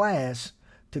entire class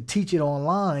to teach it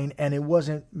online, and it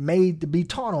wasn't made to be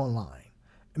taught online.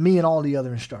 Me and all the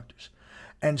other instructors.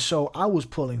 And so I was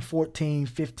pulling 14,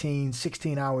 15,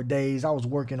 16-hour days. I was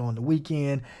working on the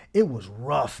weekend. It was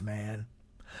rough, man.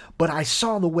 But I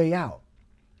saw the way out.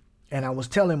 And I was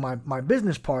telling my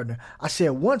business partner, I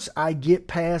said, once I get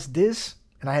past this,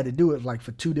 and I had to do it like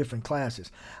for 2 different classes.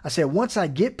 I said, once I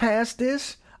get past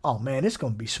this, oh man, it's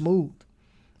going to be smooth,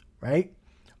 right?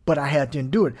 But I had to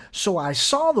endure it. So I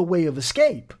saw the way of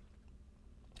escape.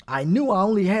 I knew I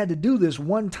only had to do this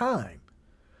one time,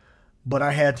 but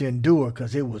I had to endure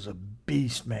because it was a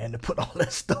beast, man, to put all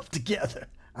that stuff together.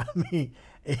 I mean,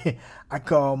 I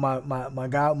called my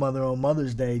godmother on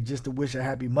Mother's Day just to wish her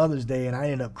happy Mother's Day, and I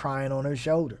ended up crying on her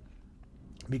shoulder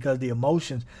because the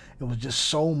emotions, it was just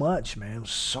so much, man. It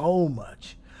was so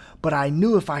much. But I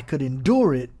knew if I could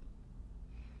endure it,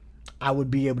 I would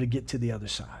be able to get to the other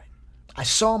side. I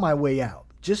saw my way out.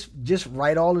 Just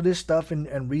write all of this stuff and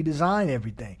redesign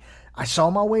everything. I saw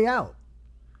my way out,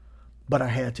 but I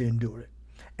had to endure it.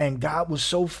 And God was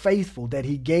so faithful that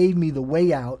he gave me the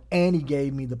way out and he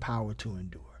gave me the power to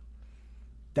endure.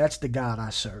 That's the God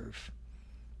I serve.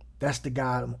 That's the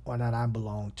God that I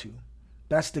belong to.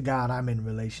 That's the God I'm in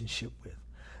relationship with.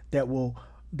 That will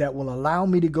allow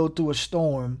me to go through a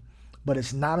storm, but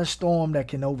it's not a storm that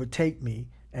can overtake me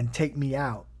and take me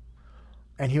out.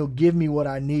 And he'll give me what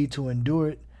I need to endure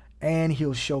it, and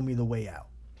he'll show me the way out.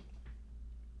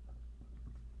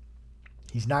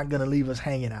 He's not going to leave us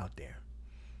hanging out there.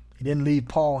 He didn't leave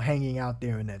Paul hanging out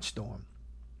there in that storm.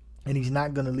 And he's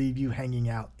not going to leave you hanging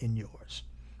out in yours.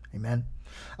 Amen.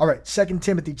 All right, 2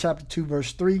 Timothy chapter 2,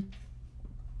 verse 3.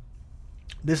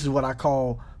 This is what I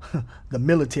call the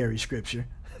military scripture.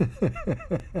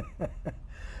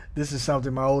 This is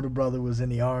something my older brother was in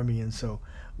the Army, and so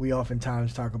we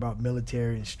oftentimes talk about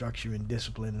military and structure and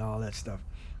discipline and all that stuff,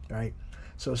 right?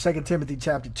 So 2 Timothy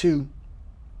chapter 2,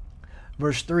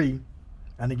 verse 3,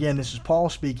 and again, this is Paul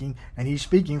speaking, and he's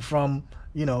speaking from,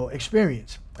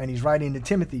 experience, and he's writing to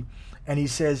Timothy, and he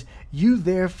says, "You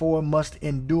therefore must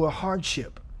endure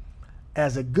hardship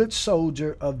as a good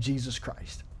soldier of Jesus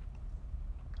Christ."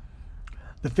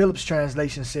 The Phillips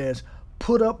translation says,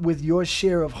 "Put up with your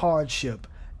share of hardship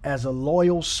as a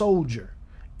loyal soldier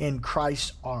in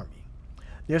Christ's army."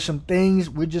 There's some things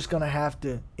we're just going to have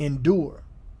to endure,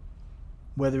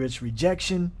 whether it's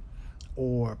rejection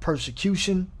or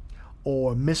persecution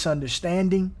or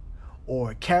misunderstanding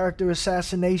or character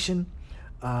assassination,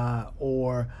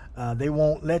 or they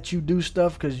won't let you do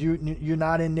stuff because you're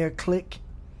not in their clique,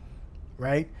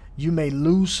 right? You may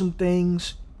lose some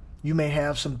things. You may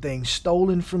have some things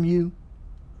stolen from you,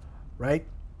 right?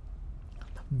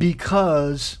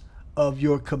 Because of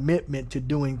your commitment to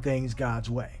doing things God's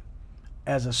way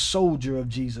as a soldier of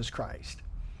Jesus Christ.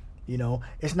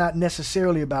 It's not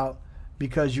necessarily about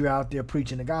because you're out there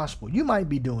preaching the gospel. You might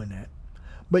be doing that,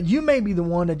 but you may be the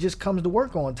one that just comes to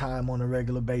work on time on a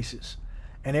regular basis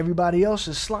and everybody else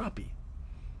is sloppy.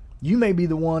 You may be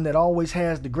the one that always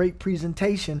has the great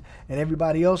presentation and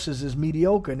everybody else is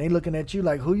mediocre, and they looking at you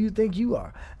like, who you think you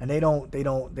are? And they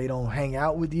don't hang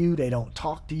out with you. They don't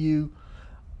talk to you,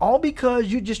 all because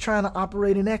you're just trying to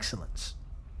operate in excellence.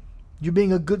 You're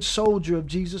being a good soldier of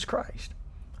Jesus Christ,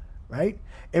 right?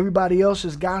 Everybody else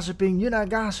is gossiping. You're not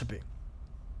gossiping.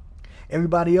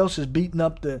 Everybody else is beating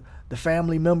up the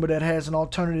family member that has an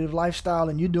alternative lifestyle,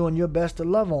 and you're doing your best to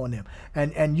love on them.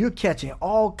 And you're catching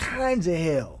all kinds of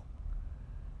hell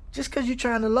just because you're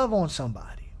trying to love on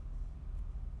somebody.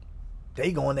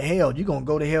 They going to hell. You're going to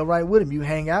go to hell right with them. You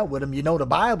hang out with them. You know the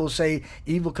Bible say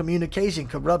evil communication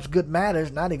corrupts good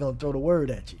manners. Now they're going to throw the word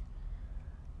at you.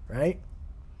 Right?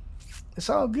 It's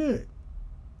all good.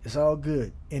 It's all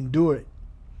good. Endure it.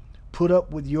 Put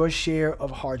up with your share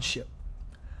of hardship.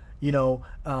 You know,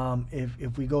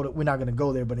 if we go to, we're not going to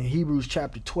go there, but in Hebrews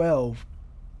chapter 12,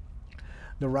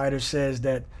 the writer says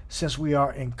that since we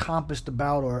are encompassed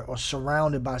about or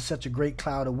surrounded by such a great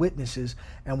cloud of witnesses,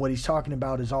 and what he's talking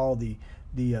about is all the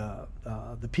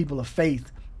people of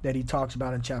faith that he talks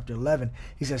about in chapter 11.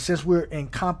 He says, since we're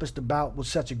encompassed about with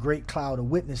such a great cloud of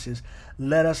witnesses,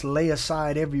 let us lay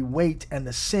aside every weight and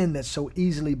the sin that so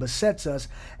easily besets us,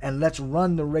 and let's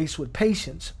run our race with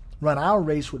patience,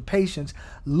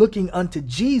 looking unto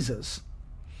Jesus,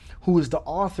 who is the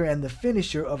author and the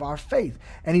finisher of our faith.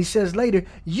 And he says later,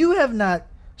 you have not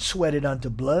sweated unto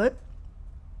blood.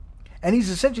 And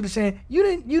he's essentially saying, you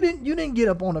didn't get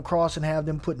up on the cross and have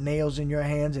them put nails in your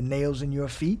hands and nails in your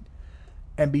feet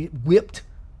and be whipped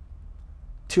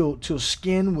till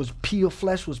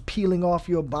flesh was peeling off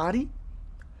your body.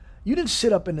 You didn't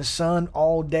sit up in the sun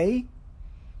all day.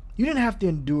 You didn't have to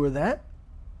endure that.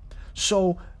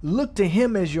 So look to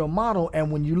him as your model,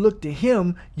 and when you look to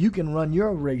him, you can run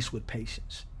your race with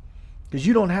patience, because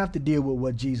you don't have to deal with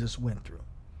what Jesus went through.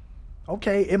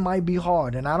 Okay, it might be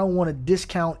hard, and I don't want to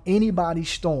discount anybody's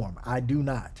storm. I do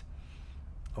not.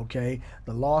 Okay,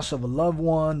 the loss of a loved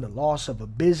one, the loss of a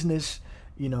business,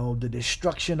 the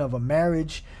destruction of a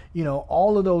marriage,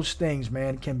 all of those things,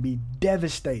 man, can be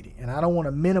devastating. And I don't want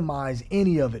to minimize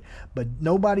any of it, but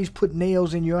nobody's put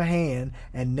nails in your hand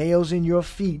and nails in your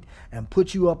feet and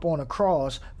put you up on a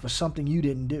cross for something you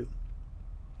didn't do.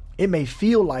 It may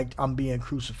feel like I'm being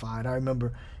crucified. I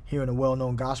remember hearing a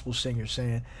well-known gospel singer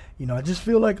saying, I just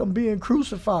feel like I'm being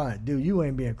crucified. Dude, you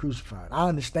ain't being crucified. I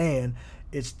understand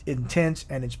it's intense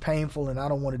and it's painful, and I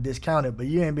don't want to discount it, but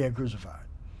you ain't being crucified.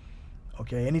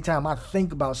 Okay, anytime I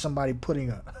think about somebody putting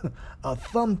a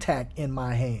thumbtack in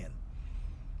my hand,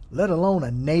 let alone a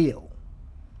nail,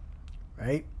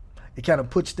 right? It kind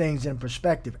of puts things in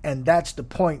perspective. And that's the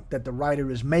point that the writer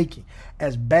is making.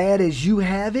 As bad as you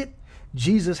have it,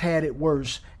 Jesus had it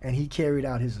worse, and he carried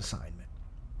out his assignment.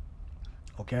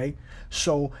 Okay,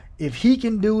 so if he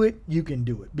can do it, you can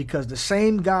do it. Because the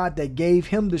same God that gave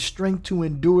him the strength to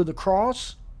endure the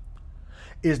cross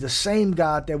is the same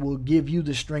God that will give you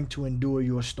the strength to endure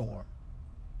your storm.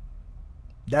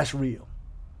 That's real.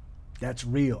 That's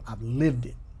real. I've lived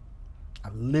it.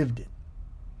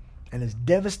 And as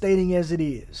devastating as it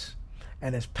is,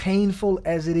 and as painful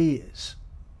as it is,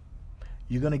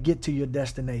 you're going to get to your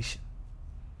destination.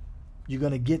 You're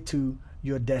going to get to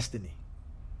your destiny.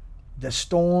 The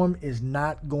storm is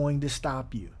not going to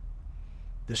stop you.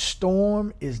 The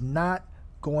storm is not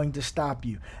going to stop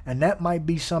you. And that might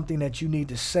be something that you need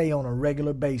to say on a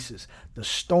regular basis. The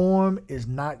storm is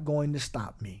not going to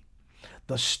stop me.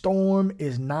 The storm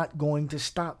is not going to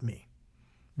stop me,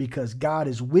 because God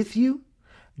is with you.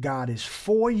 God is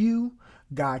for you.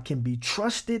 God can be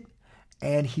trusted,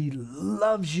 and he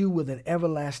loves you with an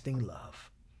everlasting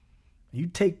love. You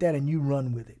take that and you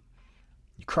run with it.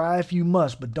 You cry if you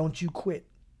must, but don't you quit.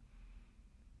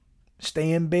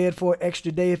 Stay in bed for an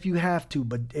extra day if you have to,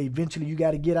 but eventually you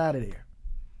got to get out of there.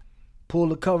 Pull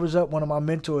the covers up. One of my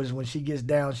mentors, when she gets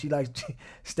down, she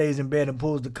stays in bed and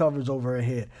pulls the covers over her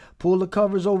head. Pull the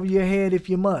covers over your head if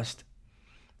you must,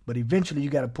 but eventually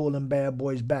you got to pull them bad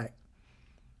boys back,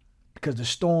 because the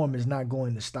storm is not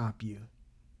going to stop you,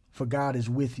 for God is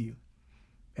with you.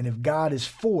 And if God is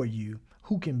for you,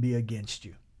 who can be against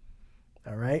you?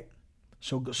 All right?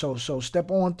 So step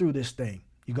on through this thing.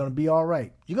 You're going to be all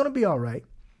right. You're going to be all right.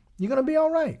 You're going to be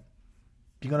all right.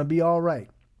 You're going to be all right.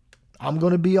 I'm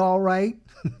going to be all right.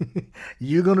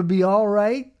 You're going to be all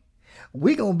right.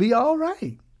 We're going to be all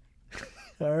right.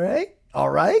 All right? All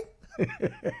right?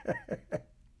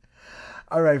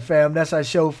 All right, fam, that's our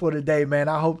show for today, man.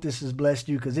 I hope this has blessed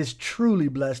you because it's truly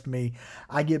blessed me.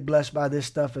 I get blessed by this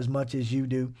stuff as much as you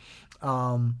do.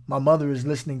 My mother is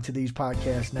listening to these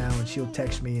podcasts now, and she'll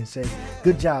text me and say,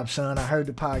 "Good job, son. I heard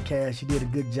the podcast. You did a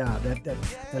good job."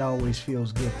 That always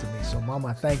feels good to me. So,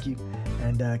 Mama, thank you,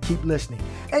 and keep listening.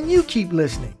 And you keep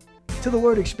listening to the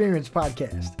Word Experience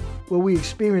podcast, where we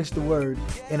experience the Word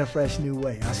in a fresh new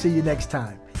way. I'll see you next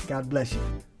time. God bless you.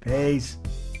 Peace.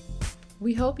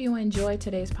 We hope you enjoyed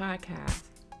today's podcast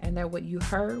and that what you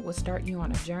heard will start you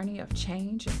on a journey of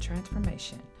change and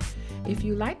transformation. If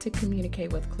you'd like to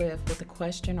communicate with Cliff with a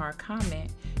question or a comment,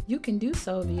 you can do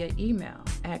so via email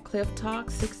at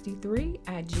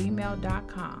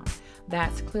clifftalk63@gmail.com.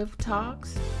 That's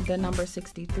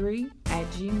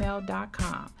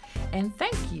clifftalks63@gmail.com. And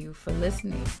thank you for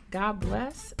listening. God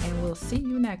bless, and we'll see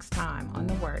you next time on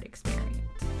The Word Experience.